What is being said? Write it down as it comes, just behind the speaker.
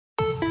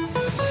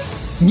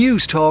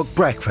News Talk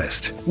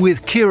Breakfast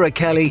with Ciara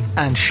Kelly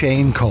and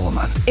Shane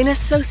Coleman. In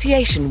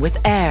association with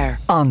AIR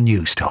on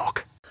News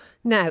Talk.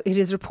 Now, it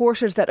is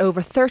reported that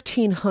over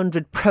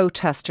 1,300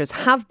 protesters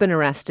have been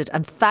arrested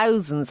and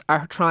thousands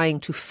are trying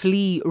to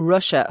flee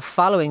Russia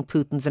following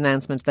Putin's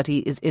announcement that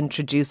he is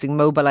introducing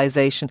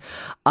mobilisation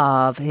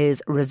of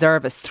his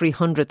reservists,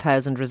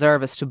 300,000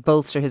 reservists, to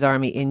bolster his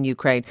army in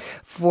Ukraine.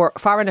 For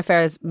Foreign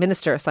Affairs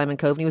Minister Simon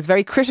Coveney was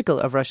very critical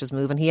of Russia's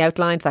move, and he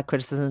outlined that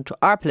criticism to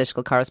our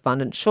political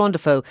correspondent Sean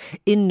Defoe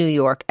in New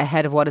York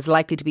ahead of what is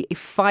likely to be a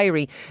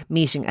fiery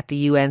meeting at the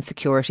UN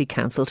Security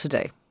Council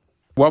today.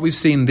 What we've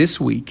seen this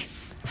week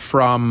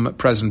from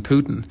President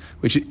Putin,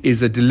 which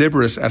is a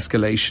deliberate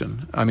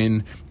escalation. I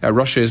mean,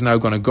 Russia is now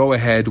going to go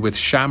ahead with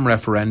sham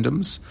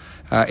referendums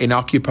in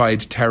occupied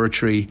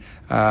territory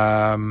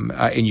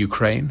in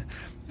Ukraine,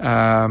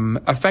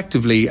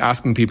 effectively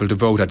asking people to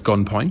vote at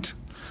gunpoint.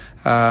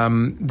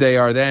 They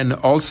are then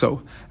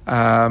also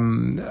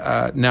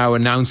now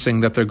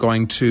announcing that they're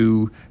going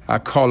to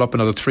call up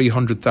another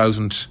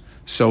 300,000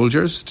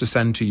 soldiers to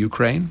send to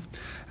Ukraine.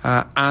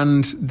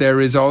 And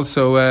there is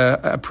also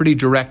a pretty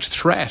direct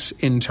threat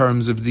in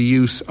terms of the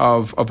use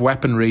of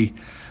weaponry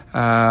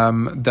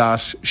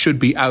that should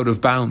be out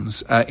of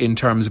bounds in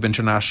terms of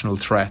international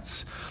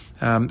threats.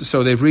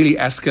 So they've really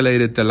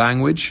escalated the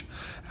language.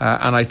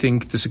 And I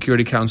think the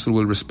Security Council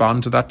will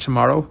respond to that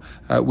tomorrow.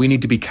 We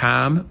need to be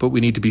calm, but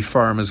we need to be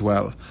firm as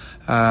well.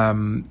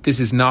 This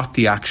is not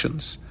the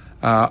actions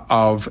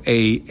of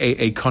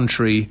a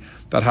country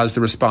that has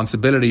the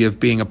responsibility of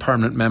being a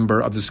permanent member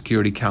of the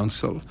Security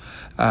Council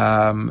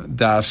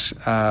that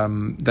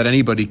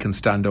anybody can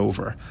stand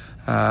over.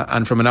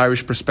 And from an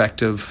Irish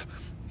perspective,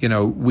 you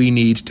know, we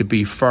need to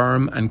be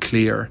firm and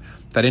clear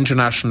that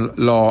international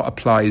law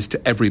applies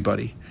to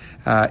everybody.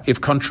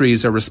 If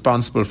countries are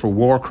responsible for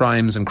war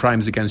crimes and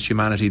crimes against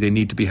humanity, they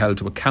need to be held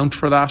to account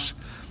for that.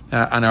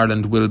 And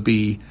Ireland will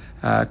be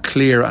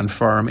clear and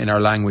firm in our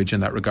language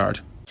in that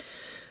regard.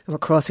 We're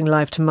crossing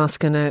live to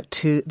Moscow now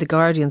to The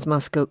Guardian's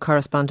Moscow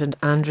correspondent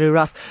Andrew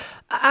Roth.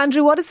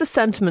 Andrew, what is the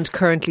sentiment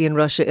currently in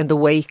Russia in the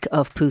wake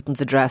of Putin's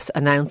address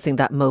announcing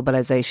that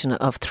mobilisation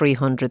of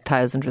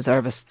 300,000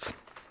 reservists?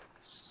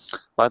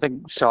 Well, I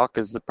think shock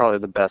is probably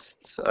the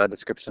best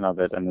description of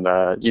it. And,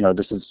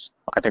 this is,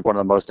 I think, one of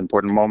the most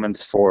important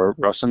moments for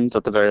Russians,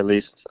 at the very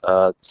least,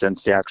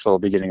 since the actual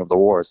beginning of the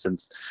war,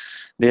 since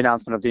the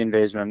announcement of the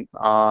invasion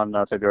on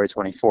February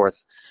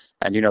 24th.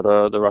 And,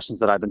 the Russians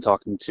that I've been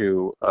talking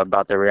to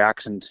about their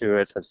reaction to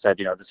it have said,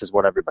 this is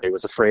what everybody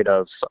was afraid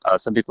of.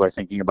 Some people are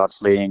thinking about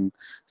fleeing.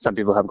 Some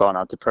people have gone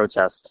out to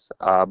protest.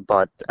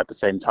 But at the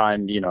same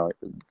time,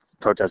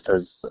 protest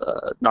has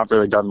not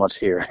really done much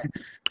here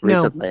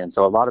recently. No. And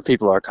so a lot of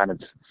people are kind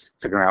of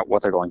figuring out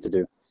what they're going to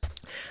do.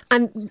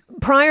 And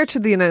prior to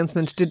the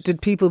announcement,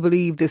 did people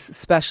believe this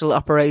special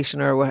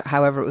operation, or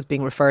however it was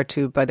being referred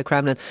to by the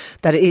Kremlin,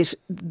 that it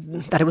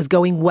was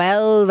going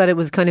well, that it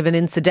was kind of an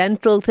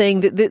incidental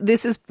thing?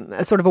 This is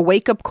a sort of a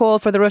wake-up call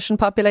for the Russian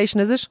population,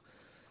 is it?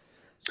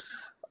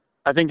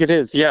 I think it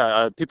is,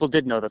 yeah. People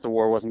did know that the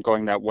war wasn't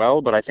going that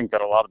well, but I think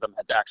that a lot of them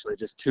had actually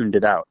just tuned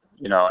it out,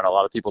 and a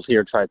lot of people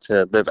here tried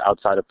to live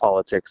outside of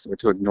politics or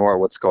to ignore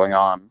what's going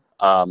on.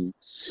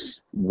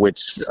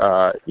 Which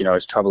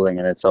is troubling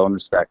in its own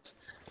respect.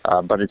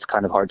 But it's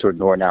kind of hard to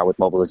ignore now with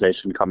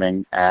mobilization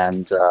coming.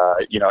 And,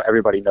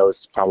 everybody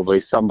knows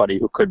probably somebody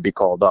who could be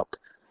called up.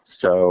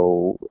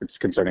 So it's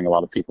concerning a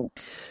lot of people.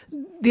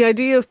 The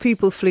idea of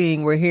people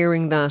fleeing, we're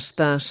hearing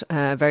that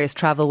various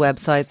travel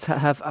websites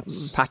have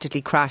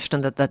practically crashed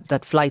and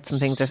that flights and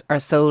things are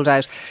sold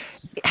out.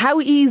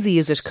 How easy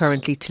is it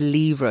currently to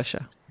leave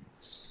Russia?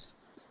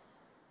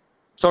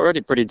 It's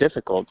already pretty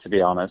difficult, to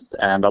be honest,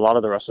 and a lot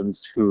of the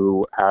Russians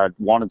who had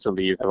wanted to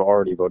leave have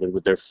already voted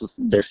with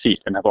their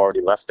feet and have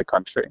already left the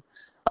country.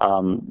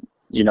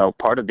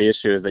 Part of the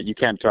issue is that you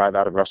can't drive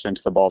out of Russia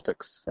into the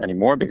Baltics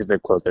anymore because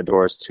they've closed their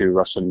doors to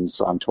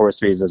Russians on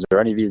tourist visas or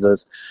any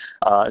visas.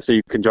 So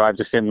you can drive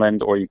to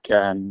Finland, or you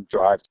can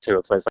drive to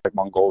a place like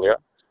Mongolia,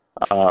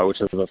 which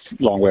is a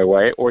long way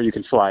away, or you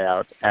can fly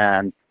out,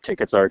 and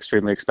tickets are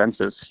extremely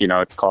expensive.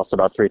 It costs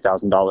about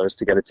 $3,000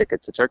 to get a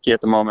ticket to Turkey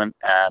at the moment,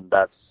 and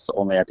that's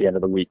only at the end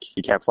of the week.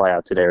 You can't fly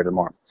out today or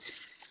tomorrow.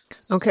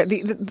 Okay,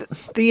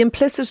 the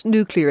implicit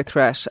nuclear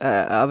threat,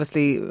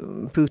 obviously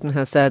Putin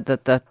has said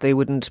that they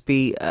wouldn't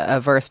be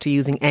averse to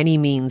using any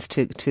means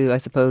to I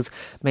suppose,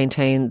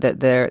 maintain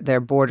their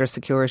border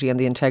security and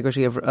the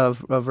integrity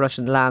of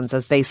Russian lands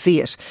as they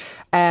see it.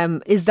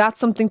 Is that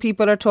something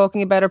people are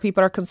talking about, or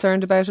people are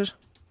concerned about it?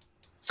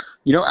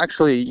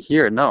 Actually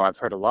here, no, I've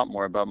heard a lot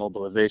more about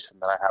mobilization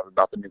than I have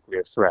about the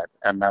nuclear threat.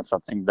 And that's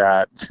something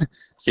that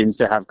seems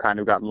to have kind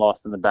of gotten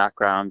lost in the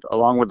background,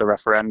 along with the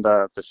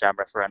referenda, the sham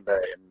referenda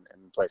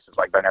in places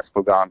like Donetsk,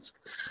 Lugansk,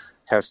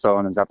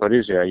 Kherson and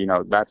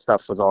Zaporizhia. That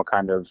stuff was all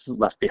kind of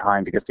left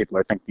behind because people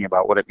are thinking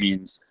about what it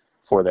means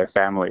for their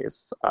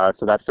families.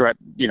 So that threat,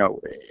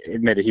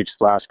 it made a huge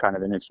splash kind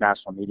of in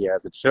international media,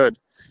 as it should.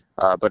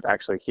 But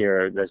actually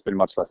here, there's been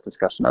much less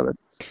discussion of it.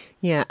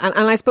 Yeah, and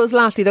I suppose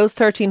lastly, those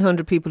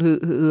 1,300 people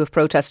who have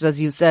protested, as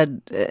you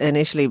said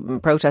initially,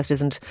 protest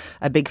isn't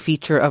a big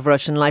feature of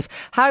Russian life.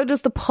 How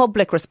does the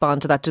public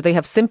respond to that? Do they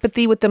have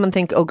sympathy with them and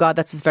think, oh God,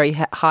 that's very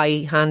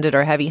high-handed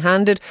or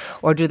heavy-handed?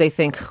 Or do they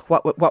think,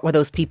 what were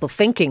those people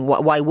thinking?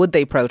 Why would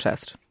they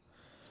protest?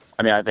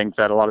 I mean, I think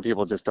that a lot of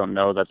people just don't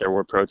know that there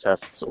were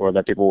protests or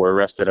that people were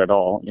arrested at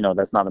all.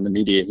 That's not in the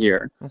media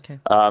here. Okay.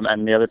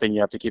 And the other thing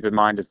you have to keep in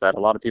mind is that a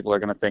lot of people are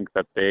going to think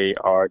that they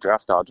are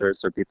draft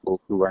dodgers or people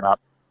who are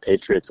not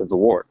patriots of the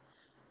war.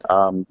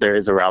 There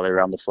is a rally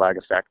around the flag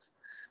effect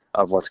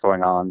of what's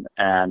going on,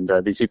 and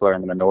these people are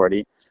in the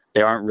minority.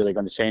 They aren't really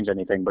going to change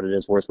anything, but it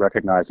is worth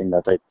recognizing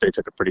that they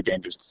took a pretty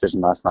dangerous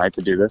decision last night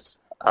to do this.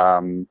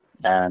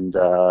 And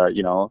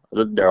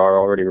there are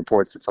already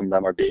reports that some of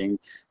them are being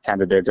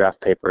handed their draft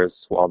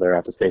papers while they're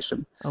at the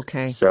station.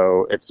 Okay.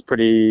 So it's a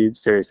pretty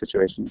serious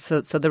situation.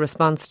 So the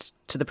response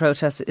to the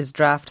protest is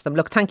draft them.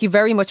 Look, thank you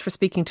very much for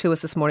speaking to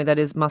us this morning. That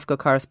is Moscow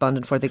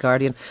correspondent for The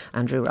Guardian,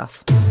 Andrew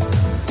Roth.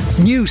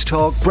 News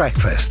Talk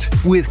Breakfast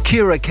with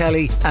Ciara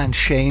Kelly and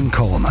Shane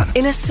Coleman.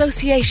 In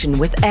association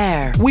with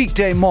AIR.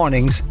 Weekday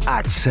mornings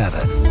at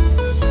 7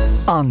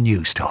 on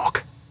News Talk.